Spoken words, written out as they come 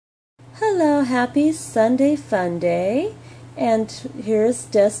Hello, happy Sunday fun day. And here's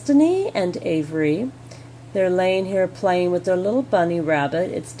Destiny and Avery. They're laying here playing with their little bunny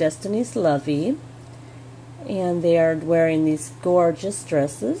rabbit. It's Destiny's Lovey. And they are wearing these gorgeous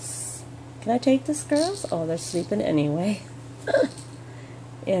dresses. Can I take this, girls? Oh, they're sleeping anyway.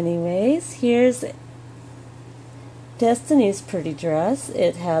 Anyways, here's Destiny's pretty dress.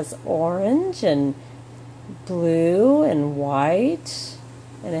 It has orange and blue and white.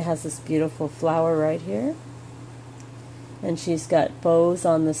 And it has this beautiful flower right here. And she's got bows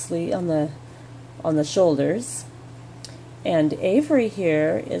on the sleeve, on the shoulders. And Avery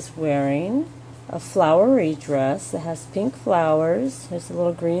here is wearing a flowery dress that has pink flowers. There's the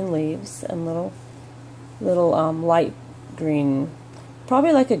little green leaves and little light green,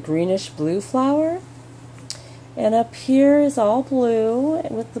 probably like a greenish blue flower. And up here is all blue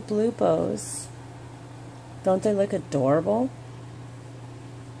with the blue bows. Don't they look adorable?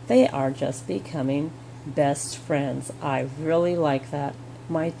 They are just becoming best friends. I really like that.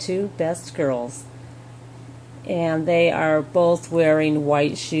 My two best girls. And they are both wearing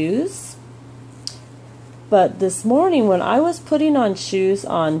white shoes. But this morning when I was putting on shoes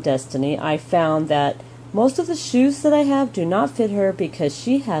on Destiny, I found that most of the shoes that I have do not fit her because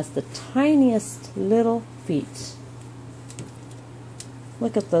she has the tiniest little feet.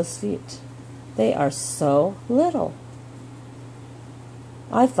 Look at those feet. They are so little.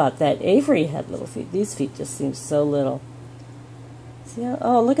 I thought that Avery had little feet. These feet just seem so little. See how,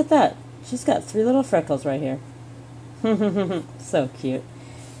 oh, look at that. She's got 3 little freckles right here. So cute.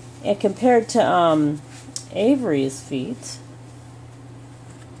 And compared to Avery's feet,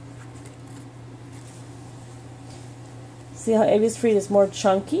 see how Avery's feet is more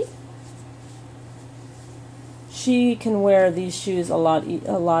chunky? She can wear these shoes a lot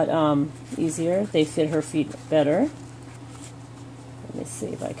easier. They fit her feet better. Let me see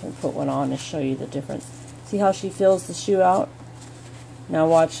if I can put one on and show you the difference. See how she fills the shoe out? Now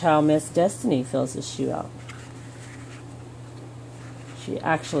watch how Miss Destiny fills the shoe out. She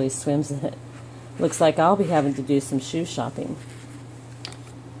actually swims in it. Looks like I'll be having to do some shoe shopping.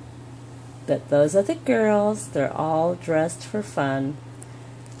 But those are the girls. They're all dressed for fun.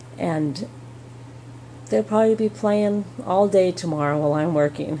 And they'll probably be playing all day tomorrow while I'm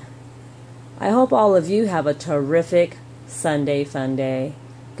working. I hope all of you have a terrific Sunday fun day.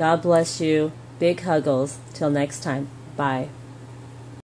 God bless you. Big huggles. Till next time. Bye.